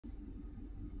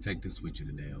Take this with you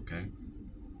today, okay?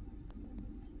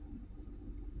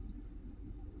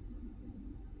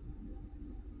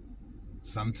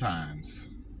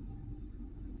 Sometimes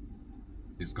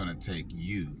it's going to take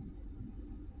you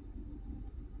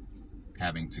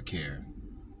having to care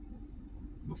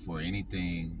before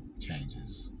anything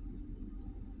changes.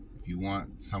 If you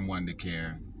want someone to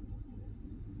care,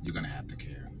 you're going to have to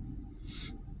care.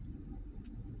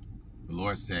 The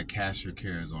Lord said, cast your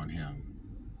cares on him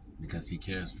because he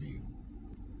cares for you.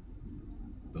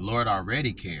 The Lord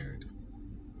already cared,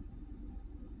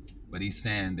 but he's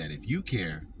saying that if you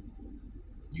care,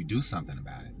 you do something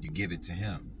about it. You give it to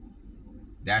him.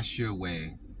 That's your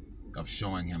way of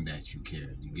showing him that you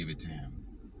care. You give it to him.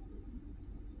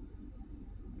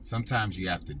 Sometimes you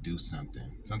have to do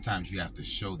something. Sometimes you have to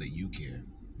show that you care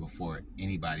before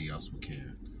anybody else will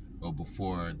care, or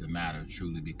before the matter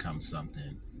truly becomes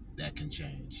something that can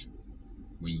change.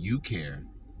 When you care,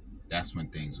 that's when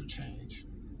things will change.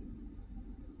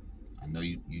 I know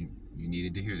you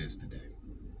needed to hear this today.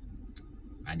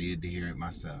 I needed to hear it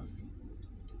myself.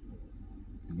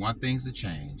 If you want things to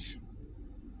change,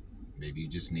 maybe you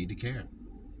just need to care.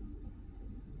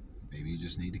 Maybe you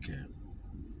just need to care.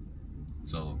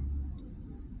 So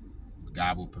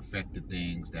God will perfect the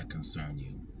things that concern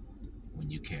you when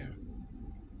you care.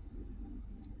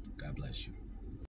 God bless you.